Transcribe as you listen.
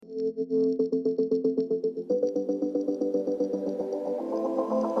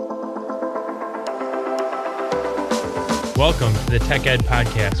Welcome to the Tech Ed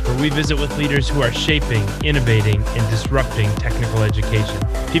Podcast, where we visit with leaders who are shaping, innovating, and disrupting technical education.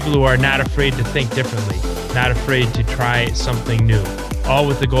 People who are not afraid to think differently, not afraid to try something new, all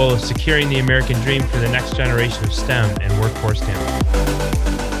with the goal of securing the American dream for the next generation of STEM and workforce talent.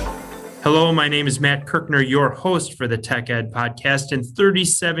 Hello, my name is Matt Kirkner, your host for the Tech Ed Podcast. And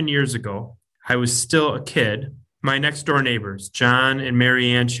 37 years ago, I was still a kid. My next door neighbors, John and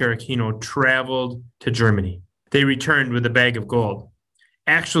Mary Ann Cherokino, traveled to Germany. They returned with a bag of gold.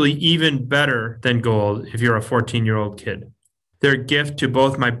 Actually, even better than gold if you're a 14-year-old kid. Their gift to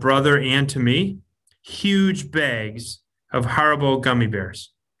both my brother and to me, huge bags of HARIBO gummy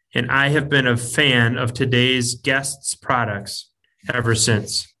bears. And I have been a fan of today's guests' products ever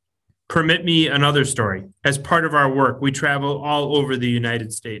since. Permit me another story. As part of our work, we travel all over the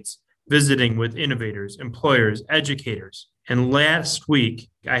United States, visiting with innovators, employers, educators. And last week,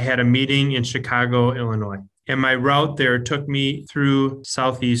 I had a meeting in Chicago, Illinois. And my route there took me through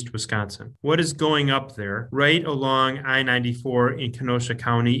southeast Wisconsin. What is going up there, right along I-94 in Kenosha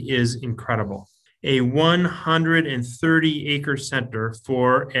County, is incredible. A 130-acre center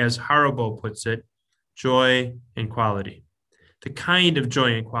for, as HARIBO puts it, joy and quality. The kind of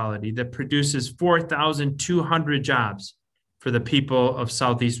joy and quality that produces 4,200 jobs for the people of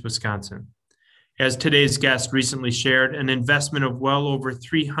southeast Wisconsin. As today's guest recently shared, an investment of well over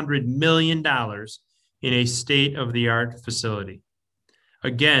 $300 million in a state-of-the-art facility.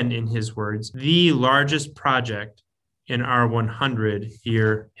 Again, in his words, the largest project in our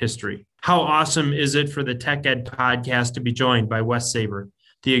 100-year history. How awesome is it for the Tech Ed Podcast to be joined by Wes Saber,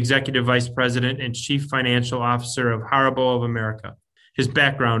 the Executive Vice President and Chief Financial Officer of HARIBO of America. His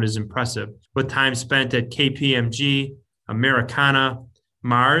background is impressive, with time spent at KPMG, Americana,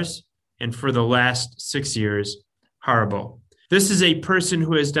 Mars, and for the last 6 years, HARIBO. This is a person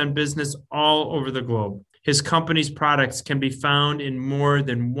who has done business all over the globe. His company's products can be found in more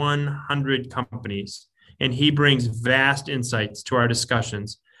than 100 companies, and he brings vast insights to our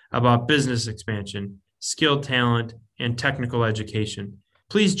discussions about business expansion, skilled talent, and technical education.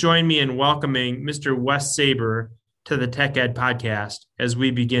 Please join me in welcoming Mr. Wes Saber to the Tech Ed Podcast as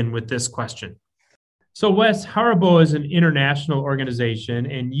we begin with this question. So Wes, HARIBO is an international organization,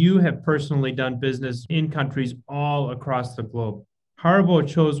 and you have personally done business in countries all across the globe. HARIBO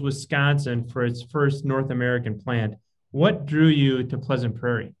chose Wisconsin for its first North American plant. What drew you to Pleasant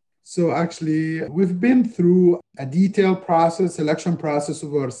Prairie? So actually, we've been through a detailed selection process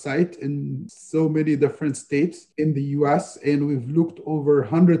of our site in so many different states in the US, and we've looked over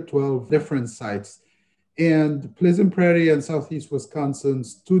 112 different sites. And Pleasant Prairie and Southeast Wisconsin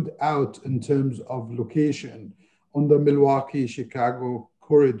stood out in terms of location on the Milwaukee-Chicago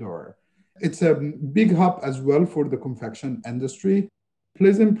corridor. It's a big hub as well for the confection industry.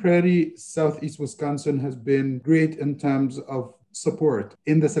 Pleasant Prairie, Southeast Wisconsin has been great in terms of support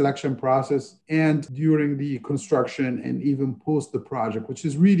in the selection process and during the construction and even post the project, which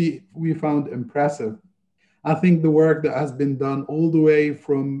is really, we found impressive. I think the work that has been done all the way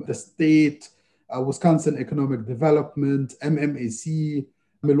from the state, Wisconsin Economic Development, MMAC,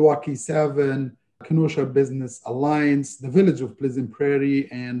 Milwaukee 7, Kenosha Business Alliance, the Village of Pleasant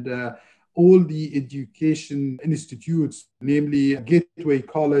Prairie, and all the education institutes, namely Gateway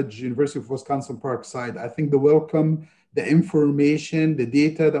College, University of Wisconsin Parkside. I think the welcome, the information, the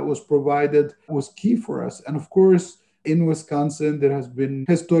data that was provided was key for us. And of course, in Wisconsin, there has been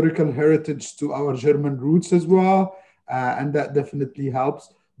historical heritage to our German roots as well, and that definitely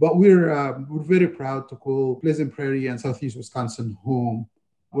helps. But we're very proud to call Pleasant Prairie and Southeast Wisconsin home.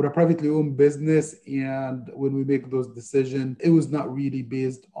 We're a privately owned business, and when we make those decisions, it was not really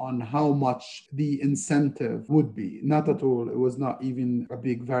based on how much the incentive would be. Not at all. It was not even a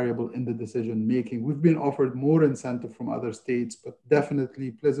big variable in the decision making. We've been offered more incentive from other states, but definitely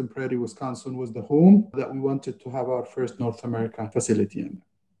Pleasant Prairie, Wisconsin was the home that we wanted to have our first North America facility in.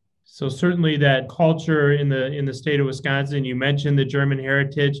 So certainly that culture in the state of Wisconsin, you mentioned the German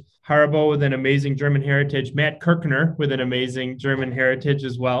heritage, HARIBO with an amazing German heritage, Matt Kirkner with an amazing German heritage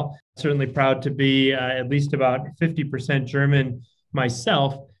as well. Certainly proud to be at least about 50% German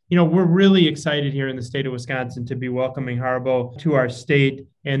myself. You know, we're really excited here in the state of Wisconsin to be welcoming HARIBO to our state.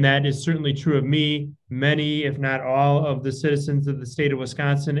 And that is certainly true of me, many, if not all, of the citizens of the state of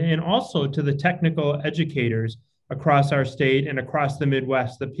Wisconsin, and also to the technical educators across our state and across the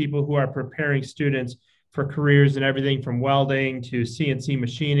Midwest, the people who are preparing students for careers in everything from welding to CNC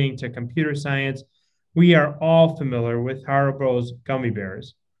machining to computer science. We are all familiar with HARIBO's gummy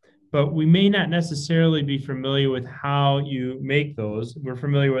bears, but we may not necessarily be familiar with how you make those. We're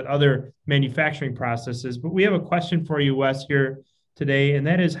familiar with other manufacturing processes, but we have a question for you, Wes, here today, and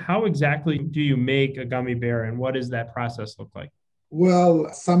that is how exactly do you make a gummy bear and what does that process look like?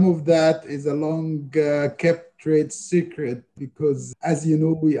 Well, some of that is a long kept trade secret because, as you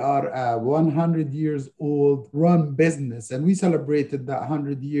know, we are a 100 years old run business, and we celebrated that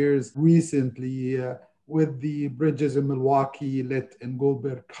 100 years recently with the bridges in Milwaukee lit in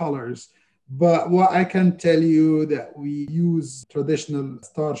Goldberg colors. But what I can tell you that we use traditional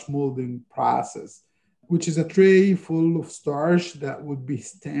starch molding process, which is a tray full of starch that would be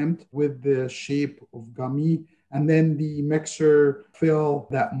stamped with the shape of gummy, and then the mixture fill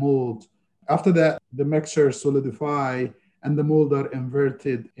that mold. After that, the mixture solidify and the mold are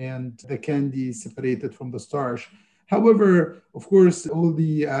inverted and the candy is separated from the starch. However, of course, all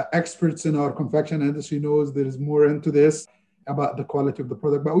the experts in our confection industry knows there is more into this about the quality of the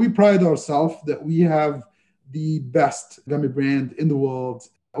product, but we pride ourselves that we have the best gummy brand in the world.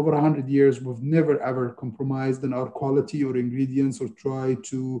 Over 100 years, we've never ever compromised in our quality or ingredients or try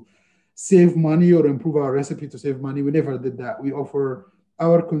to save money or improve our recipe to save money. We never did that. We offer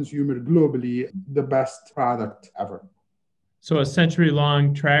our consumer globally the best product ever. So a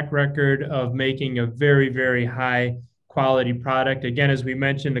century-long track record of making a very, very high quality product. Again, as we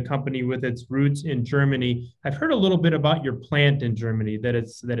mentioned, a company with its roots in Germany. I've heard a little bit about your plant in Germany, that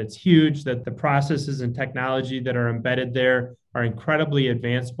it's huge, that the processes and technology that are embedded there are incredibly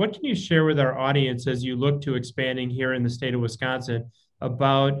advanced. What can you share with our audience as you look to expanding here in the state of Wisconsin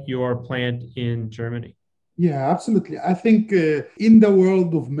about your plant in Germany? Yeah, absolutely. I think in the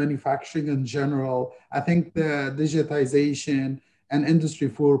world of manufacturing in general, I think the digitization and Industry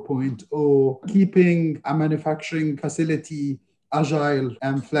 4.0, keeping a manufacturing facility agile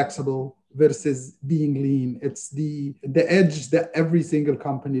and flexible versus being lean, it's the edge that every single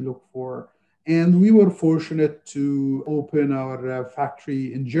company look for. And we were fortunate to open our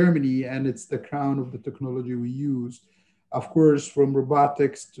factory in Germany, and it's the crown of the technology we use. Of course, from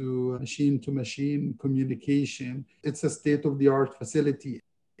robotics to machine communication, it's a state of the art facility.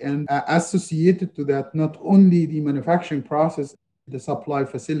 And associated to that, not only the manufacturing process, the supply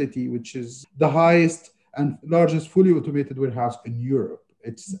facility, which is the highest and largest fully automated warehouse in Europe.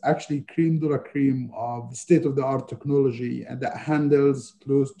 It's actually cream de la cream of state of the art technology, and that handles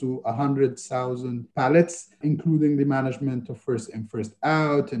close to 100,000 pallets, including the management of first in, first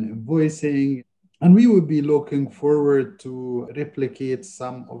out and invoicing. And we would be looking forward to replicate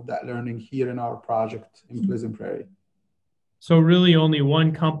some of that learning here in our project in Pleasant Prairie. So really only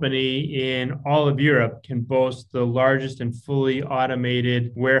one company in all of Europe can boast the largest and fully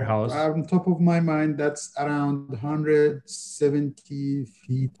automated warehouse. On top of my mind, that's around 170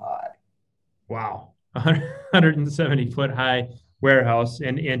 feet high. Wow. 170 foot high warehouse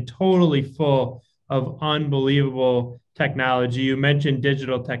and totally full of unbelievable technology. You mentioned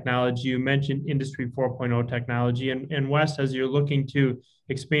digital technology, you mentioned Industry 4.0 technology, and Wes, as you're looking to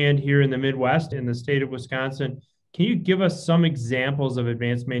expand here in the Midwest in the state of Wisconsin, can you give us some examples of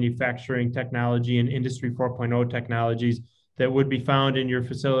advanced manufacturing technology and Industry 4.0 technologies that would be found in your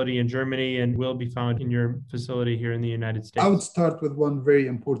facility in Germany and will be found in your facility here in the United States? I would start with one very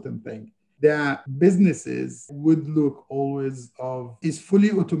important thing, that businesses would look always of, is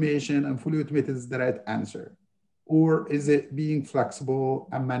fully automation and fully automated is the right answer? Or is it being flexible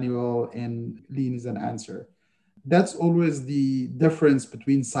and manual and lean is an answer? That's always the difference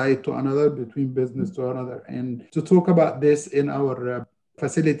between site to another, between business to another. And to talk about this in our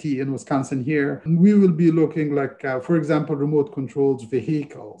facility in Wisconsin here, we will be looking like, for example, remote controlled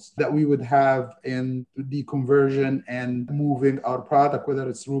vehicles that we would have in the conversion and moving our product, whether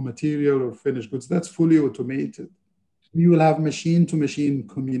it's raw material or finished goods, that's fully automated. We will have machine to machine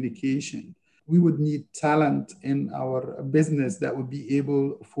communication. We would need talent in our business that would be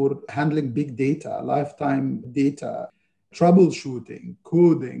able for handling big data, lifetime data, troubleshooting,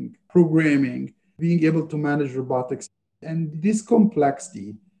 coding, programming, being able to manage robotics. And this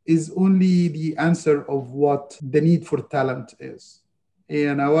complexity is only the answer of what the need for talent is.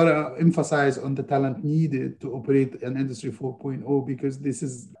 And I want to emphasize on the talent needed to operate an Industry 4.0 because this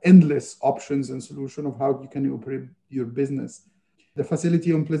is endless options and solution of how you can operate your business. The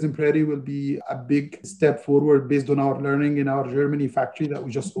facility on Pleasant Prairie will be a big step forward based on our learning in our Germany factory that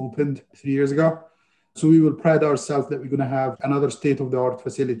we just opened 3 years ago. So we will pride ourselves that we're going to have another state-of-the-art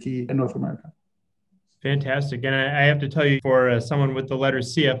facility in North America. Fantastic. And I have to tell you, for someone with the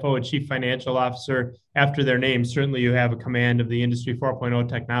letters CFO, Chief Financial Officer, after their name, certainly you have a command of the Industry 4.0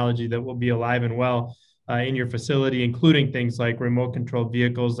 technology that will be alive and well in your facility, including things like remote controlled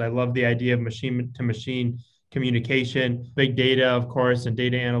vehicles. I love the idea of machine to machine communication, big data, of course, and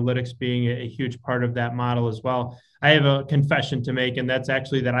data analytics being a huge part of that model as well. I have a confession to make, and that's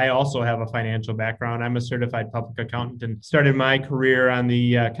actually that I also have a financial background. I'm a certified public accountant and started my career on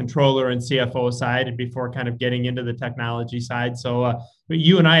the controller and CFO side, and before kind of getting into the technology side. So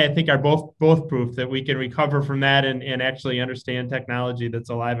you and I think, are both proof that we can recover from that and actually understand technology that's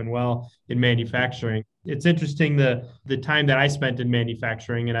alive and well in manufacturing. It's interesting the time that I spent in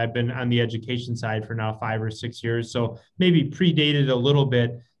manufacturing, and I've been on the education side for now 5 or 6 years. So maybe predated a little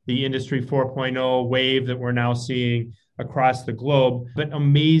bit the industry 4.0 wave that we're now seeing across the globe, but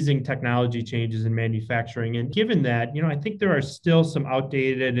amazing technology changes in manufacturing. And given that, I think there are still some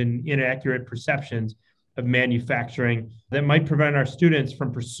outdated and inaccurate perceptions of manufacturing that might prevent our students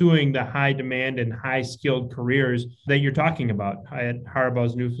from pursuing the high demand and high skilled careers that you're talking about at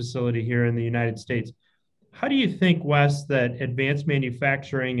HARIBO's new facility here in the United States. How do you think, Wes, that advanced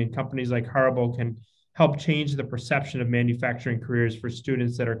manufacturing and companies like HARIBO can help change the perception of manufacturing careers for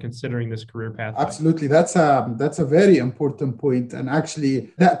students that are considering this career pathway? Absolutely. That's a very important point. And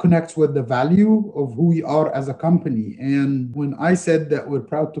actually, that connects with the value of who we are as a company. And when I said that we're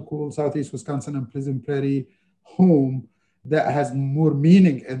proud to call Southeast Wisconsin and Pleasant Prairie home, that has more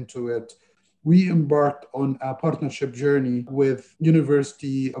meaning into it. We embarked on a partnership journey with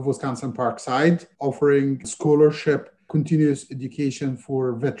University of Wisconsin Parkside, offering scholarship, continuous education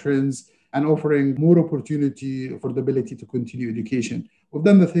for veterans, and offering more opportunity for the ability to continue education. We've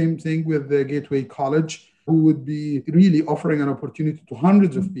done the same thing with the Gateway College, who would be really offering an opportunity to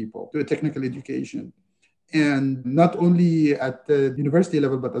hundreds of people to a technical education. And not only at the university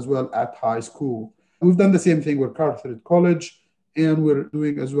level, but as well at high school. We've done the same thing with Carthage College, and we're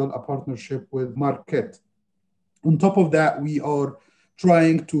doing as well a partnership with Marquette. On top of that, we are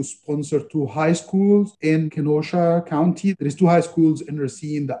trying to sponsor 2 high schools in Kenosha County. There is 2 high schools in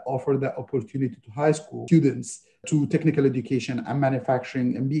Racine that offer that opportunity to high school students to technical education and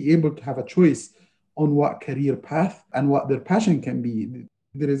manufacturing and be able to have a choice on what career path and what their passion can be.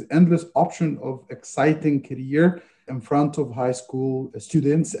 There is endless option of exciting career in front of high school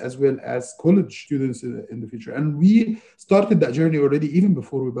students as well as college students in the future. And we started that journey already even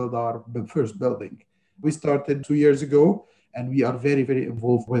before we built our first building. We started 2 years ago, and we are very, very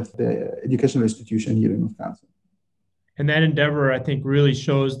involved with the educational institution here in Wisconsin. And that endeavor, I think, really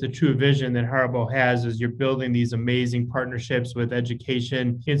shows the true vision that HARIBO has as you're building these amazing partnerships with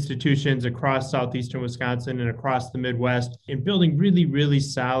education institutions across southeastern Wisconsin and across the Midwest, and building really, really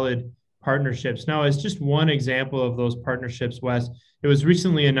solid partnerships. Now, as just one example of those partnerships, Wes, it was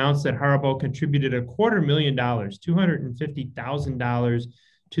recently announced that HARIBO contributed $250,000, $250,000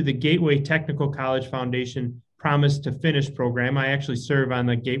 to the Gateway Technical College Foundation Promise to Finish program. I actually serve on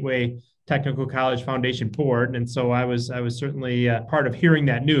the Gateway Technical College Foundation board, and so I was certainly part of hearing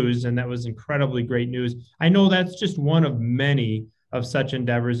that news, and that was incredibly great news. I know that's just one of many of such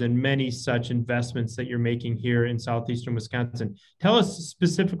endeavors and many such investments that you're making here in southeastern Wisconsin. Tell us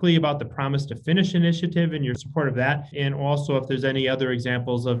specifically about the Promise to Finish initiative and your support of that, and also if there's any other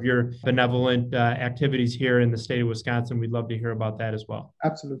examples of your benevolent activities here in the state of Wisconsin. We'd love to hear about that as well.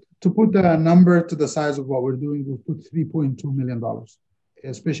 Absolutely. To put the number to the size of what we're doing, we've put $3.2 million,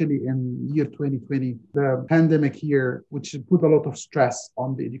 especially in year 2020, the pandemic year, which put a lot of stress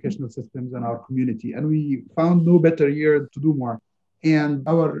on the educational systems and our community. And we found no better year to do more. And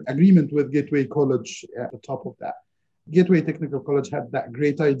our agreement with Gateway College at the top of that. Gateway Technical College had that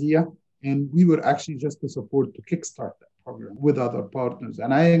great idea, and we were actually just the support to kickstart that program with other partners.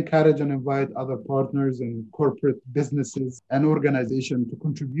 And I encourage and invite other partners and corporate businesses and organizations to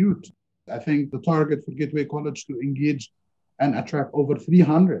contribute. I think the target for Gateway College to engage and attract over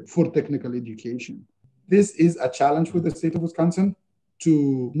 300 for technical education. This is a challenge for the state of Wisconsin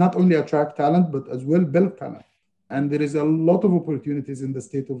to not only attract talent, but as well build talent. And there is a lot of opportunities in the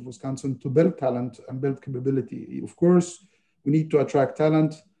state of Wisconsin to build talent and build capability. Of course, we need to attract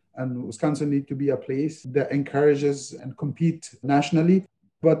talent, and Wisconsin needs to be a place that encourages and compete nationally.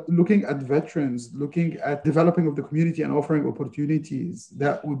 But looking at veterans, looking at developing of the community and offering opportunities,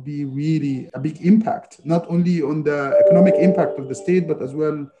 that would be really a big impact, not only on the economic impact of the state, but as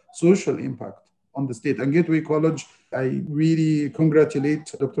well social impact on the state. And Gateway College, I really congratulate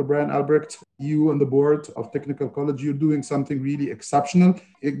Dr. Brian Albrecht, you and the board of Technical College. You're doing something really exceptional.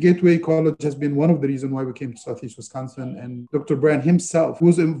 Gateway College has been one of the reasons why we came to Southeast Wisconsin. And Dr. Brian himself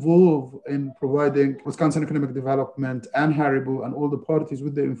was involved in providing Wisconsin Economic Development and HARIBO and all the parties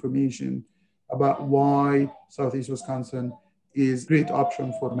with the information about why Southeast Wisconsin is a great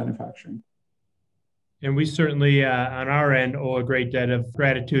option for manufacturing. And we certainly, on our end, owe a great debt of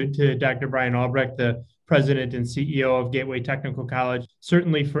gratitude to Dr. Brian Albrecht, the president and CEO of Gateway Technical College,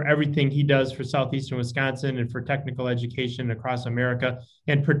 certainly for everything he does for Southeastern Wisconsin and for technical education across America,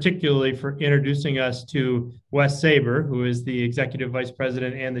 and particularly for introducing us to Wes Saber, who is the executive vice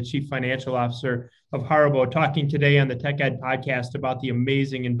president and the chief financial officer of HARIBO, talking today on the Tech Ed podcast about the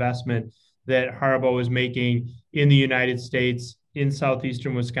amazing investment that HARIBO is making in the United States, in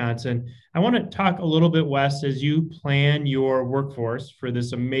Southeastern Wisconsin. I want to talk a little bit, Wes, as you plan your workforce for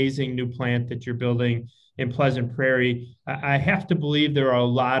this amazing new plant that you're building in Pleasant Prairie. I have to believe there are a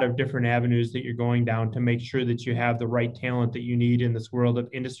lot of different avenues that you're going down to make sure that you have the right talent that you need in this world of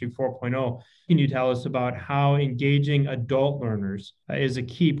Industry 4.0. Can you tell us about how engaging adult learners is a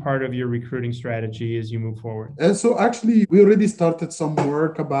key part of your recruiting strategy as you move forward? So actually, we already started some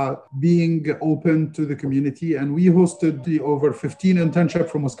work about being open to the community, and we hosted the over 15 internship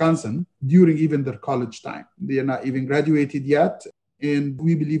from Wisconsin during even their college time. They are not even graduated yet. And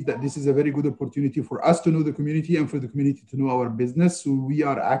we believe that this is a very good opportunity for us to know the community and for the community to know our business. So we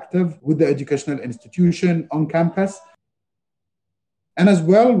are active with the educational institution on campus. And as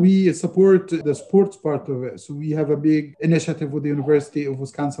well, we support the sports part of it. So we have a big initiative with the University of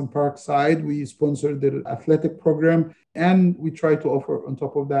Wisconsin Parkside. We sponsor their athletic program, and we try to offer on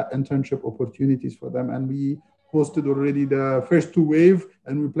top of that internship opportunities for them. And we hosted already the first two wave,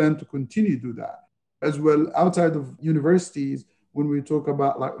 and we plan to continue to do that. As well, outside of universities, when we talk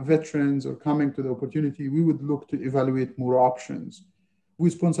about like veterans or coming to the opportunity, we would look to evaluate more options. We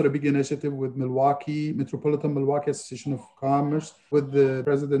sponsor a big initiative with Metropolitan Milwaukee Association of Commerce, with the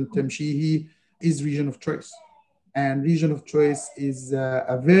President Tim Sheehy, is Region of Choice. And Region of Choice is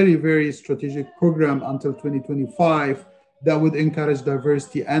a very, very strategic program until 2025 that would encourage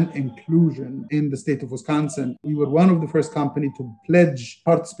diversity and inclusion in the state of Wisconsin. We were one of the first companies to pledge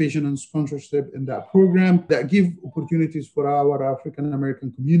participation and sponsorship in that program that give opportunities for our African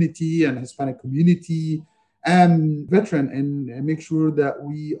American community and Hispanic community and veteran, and make sure that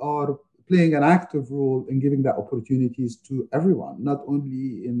we are playing an active role in giving that opportunities to everyone, not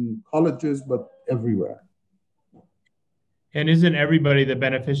only in colleges, but everywhere. And isn't everybody the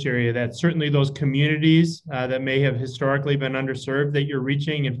beneficiary of that? Certainly those communities that may have historically been underserved that you're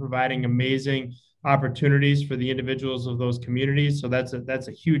reaching and providing amazing opportunities for the individuals of those communities. So that's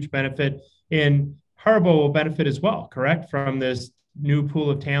a huge benefit. And HARIBO will benefit as well, correct? From this new pool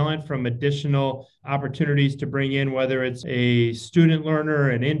of talent, from additional opportunities to bring in, whether it's a student learner,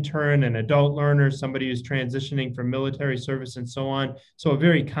 an intern, an adult learner, somebody who's transitioning from military service and so on. So a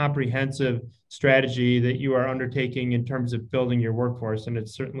very comprehensive strategy that you are undertaking in terms of building your workforce. And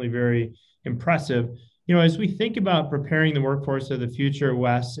it's certainly very impressive. You know, as we think about preparing the workforce of the future,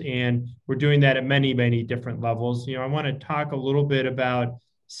 Wes, and we're doing that at many, many different levels, I want to talk a little bit about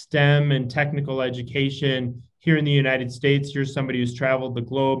STEM and technical education here in the United States. You're somebody who's traveled the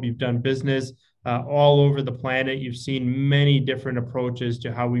globe. You've done business all over the planet. You've seen many different approaches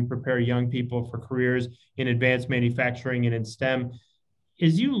to how we prepare young people for careers in advanced manufacturing and in STEM.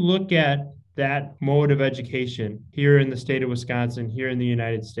 As you look at that mode of education here in the state of Wisconsin, here in the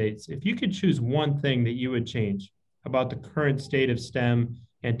United States, if you could choose one thing that you would change about the current state of STEM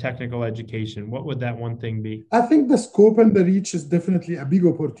and technical education, what would that one thing be? I think the scope and the reach is definitely a big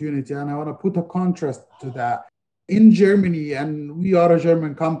opportunity, and I want to put a contrast to that. In Germany, and we are a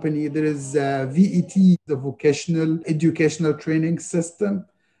German company, there is VET, the Vocational Educational Training System.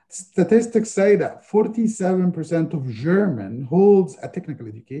 Statistics say that 47% of German holds a technical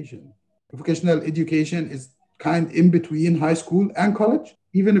education. Vocational education is kind in between high school and college.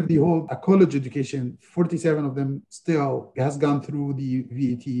 Even if they hold a college education, 47 of them still has gone through the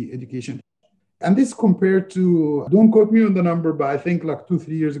VET education. And this compared to, don't quote me on the number, but I think like 2-3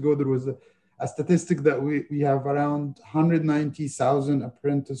 years ago, there was a statistic that we have around 190,000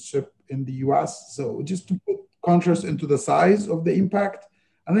 apprenticeship in the US. So just to put contrast into the size of the impact,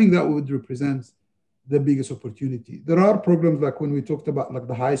 I think that would represent the biggest opportunity. There are programs like when we talked about like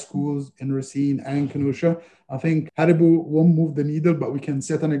the high schools in Racine and Kenosha. I think HARIBO won't move the needle, but we can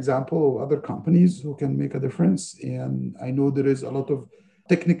set an example of other companies who can make a difference. And I know there is a lot of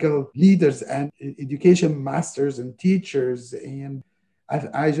technical leaders and education masters and teachers. And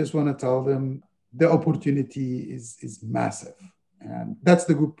I just want to tell them the opportunity is massive. And that's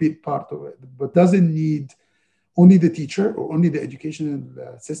the good part of it, but doesn't need only the teacher or only the educational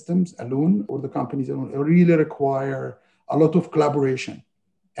systems alone or the companies alone. It really require a lot of collaboration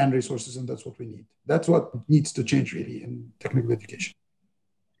and resources, and that's what we need. That's what needs to change really in technical education.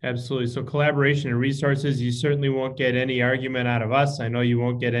 Absolutely. So collaboration and resources, you certainly won't get any argument out of us. I know you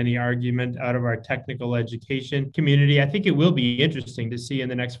won't get any argument out of our technical education community. I think it will be interesting to see in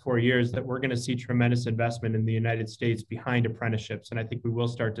the next 4 years that we're going to see tremendous investment in the United States behind apprenticeships. And I think we will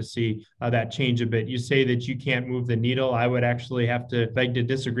start to see that change a bit. You say that you can't move the needle. I would actually have to beg to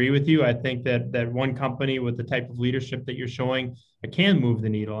disagree with you. I think that one company with the type of leadership that you're showing can move the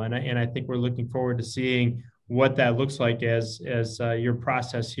needle. And I think we're looking forward to seeing what that looks like as your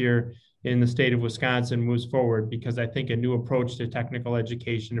process here in the state of Wisconsin moves forward, because I think a new approach to technical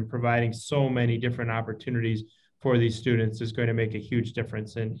education and providing so many different opportunities for these students is going to make a huge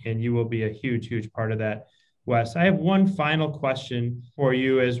difference. And you will be a huge, huge part of that, Wes. I have one final question for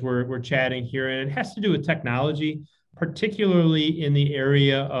you as we're chatting here, and it has to do with technology, particularly in the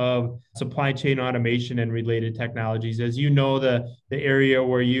area of supply chain automation and related technologies. As you know, the area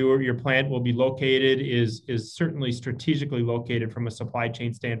where your plant will be located is certainly strategically located from a supply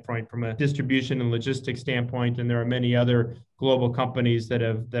chain standpoint, from a distribution and logistics standpoint, and there are many other global companies that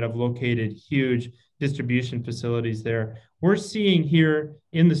have located huge distribution facilities there. We're seeing here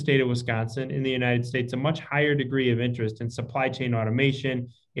in the state of Wisconsin, in the United States, a much higher degree of interest in supply chain automation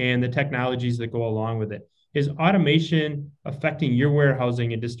and the technologies that go along with it. Is automation affecting your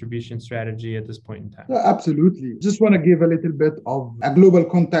warehousing and distribution strategy at this point in time? Absolutely. Just want to give a little bit of a global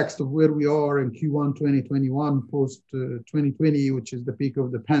context of where we are in Q1 2021, post 2020, which is the peak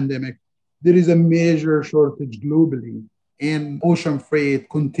of the pandemic. There is a major shortage globally in ocean freight,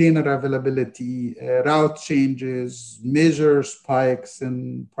 container availability, route changes, major spikes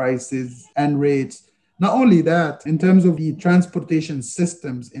in prices and rates. Not only that, in terms of the transportation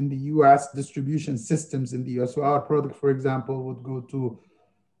systems in the US, distribution systems in the US, so our product, for example, would go to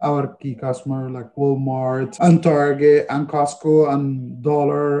our key customer like Walmart and Target and Costco and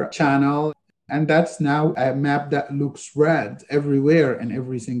Dollar Channel. And that's now a map that looks red everywhere in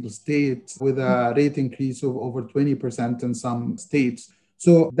every single state, with a rate increase of over 20% in some states.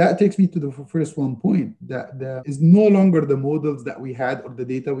 So that takes me to the first one point, that there is no longer the models that we had or the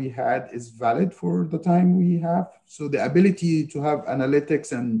data we had is valid for the time we have. So the ability to have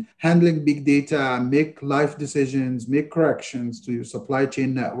analytics and handling big data, make life decisions, make corrections to your supply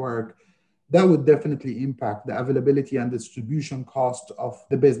chain network, that would definitely impact the availability and distribution cost of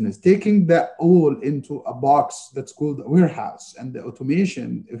the business. Taking that all into a box that's called a warehouse, and the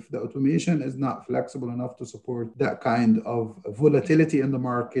automation, if the automation is not flexible enough to support that kind of volatility in the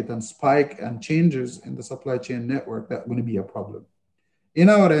market and spike and changes in the supply chain network, that's going to be a problem. In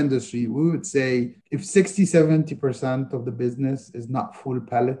our industry, we would say if 60-70% of the business is not full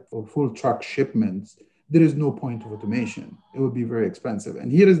pallet or full truck shipments, there is no point of automation. It would be very expensive.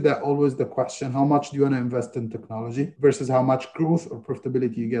 And here is always the question, how much do you want to invest in technology versus how much growth or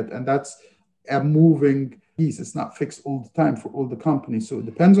profitability you get? And that's a moving piece. It's not fixed all the time for all the companies. So it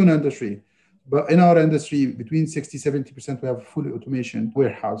depends on industry. But in our industry, between 60-70%, we have fully automation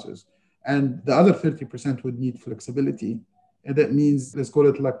warehouses. And the other 30% would need flexibility. And that means, let's call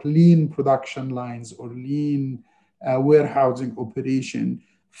it like lean production lines or lean warehousing operation,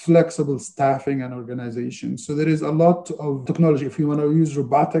 flexible staffing and organization. So there is a lot of technology. If you want to use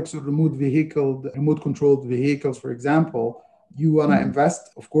robotics or remote controlled vehicles, for example, you want to invest,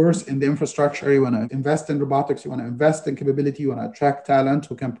 of course, in the infrastructure. You want to invest in robotics. You want to invest in capability. You want to attract talent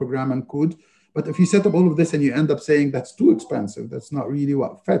who can program and code. But if you set up all of this and you end up saying that's too expensive, that's not really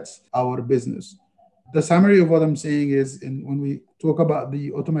what fits our business. The summary of what I'm saying is, when we talk about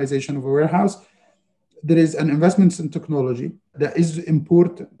the automation of a warehouse, there is an investment in technology that is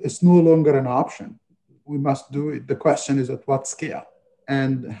important. It's no longer an option. We must do it. The question is at what scale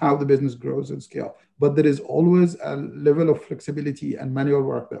and how the business grows and scale. But there is always a level of flexibility and manual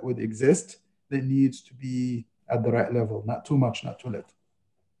work that would exist that needs to be at the right level, not too much, not too little.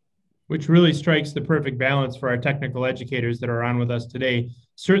 Which really strikes the perfect balance for our technical educators that are on with us today.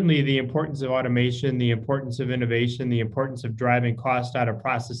 Certainly the importance of automation, the importance of innovation, the importance of driving cost out of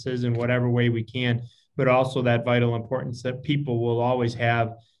processes in whatever way we can, but also that vital importance that people will always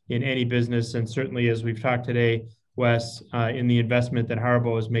have in any business. And certainly, as we've talked today, Wes, in the investment that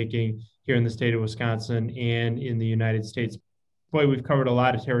HARIBO is making here in the state of Wisconsin and in the United States. Boy, we've covered a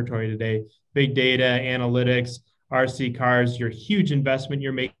lot of territory today. Big data, analytics, RC cars, your huge investment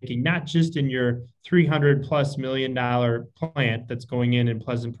you're making, not just in your $300+ million plant that's going in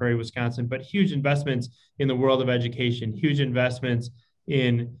Pleasant Prairie, Wisconsin, but huge investments in the world of education, huge investments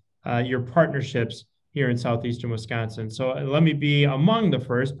in your partnerships here in southeastern Wisconsin. So let me be among the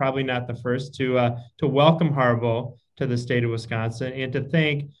first, probably not the first, to welcome HARIBO to the state of Wisconsin and to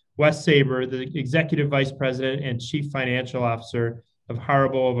thank Wes Saber, the Executive Vice President and Chief Financial Officer of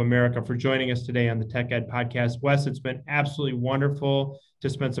HARIBO of America, for joining us today on the Tech Ed Podcast. Wes, it's been absolutely wonderful to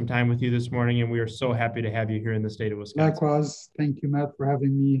spend some time with you this morning, and we are so happy to have you here in the state of Wisconsin. Likewise. Thank you, Matt, for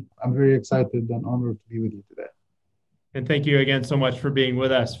having me. I'm very excited and honored to be with you today. And thank you again so much for being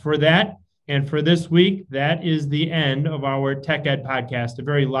with us. For that, and for this week, that is the end of our Tech Ed podcast, a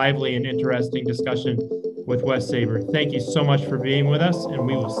very lively and interesting discussion with Wes Saber. Thank you so much for being with us, and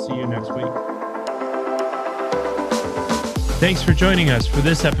we will see you next week. Thanks for joining us for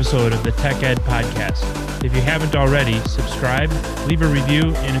this episode of the Tech Ed podcast. If you haven't already, subscribe, leave a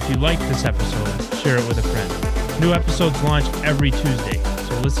review, and if you like this episode, share it with a friend. New episodes launch every Tuesday,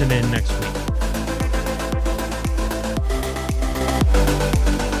 so listen in next week.